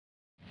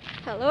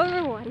Hello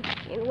everyone,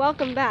 and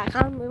welcome back.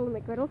 I'm Little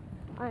McGriddle.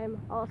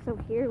 I'm also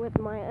here with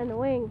my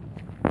annoying,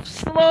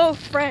 slow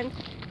friend.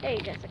 Hey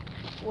Jessica.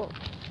 Whoa.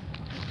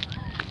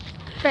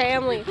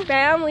 Family.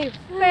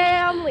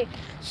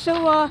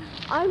 So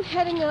I'm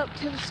heading up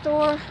to the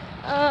store,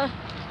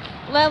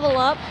 Level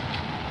Up.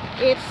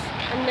 It's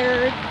a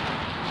nerdy,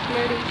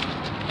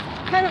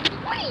 kind of,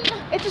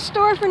 it's a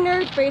store for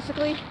nerds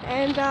basically,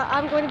 and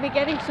I'm going to be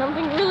getting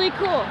something really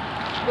cool,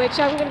 which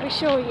I'm going to be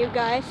showing you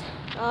guys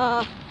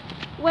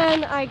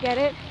when I get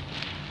it.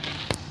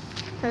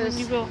 When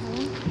you go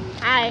home.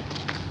 Hi.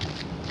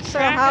 So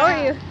how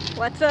are you?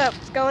 What's up?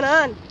 What's going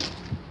on?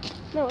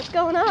 No, what's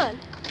going on?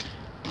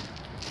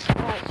 She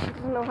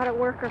doesn't know how to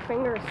work her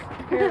fingers,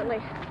 apparently.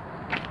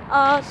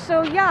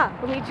 So yeah,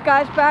 we'll meet you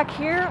guys back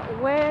here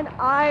when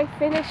I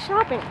finish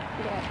shopping.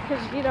 Yeah,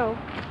 because, you know,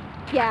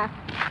 yeah,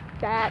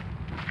 that.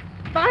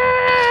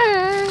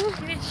 Bye!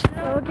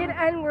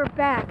 And we're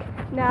back.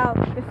 Now,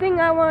 the thing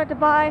I wanted to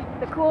buy,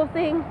 the cool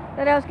thing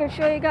that I was going to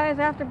show you guys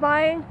after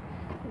buying,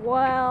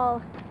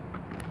 well,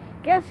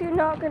 guess you're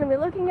not going to be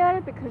looking at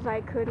it because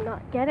I could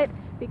not get it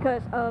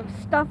because of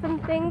stuff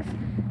and things.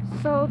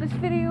 So this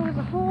video is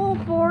a whole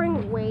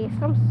boring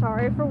waste. I'm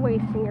sorry for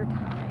wasting your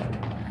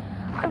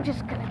time. I'm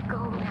just going to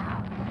go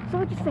now. So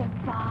I'll just say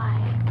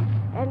bye.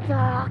 And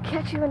I'll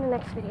catch you in the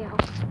next video.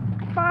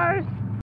 Bye!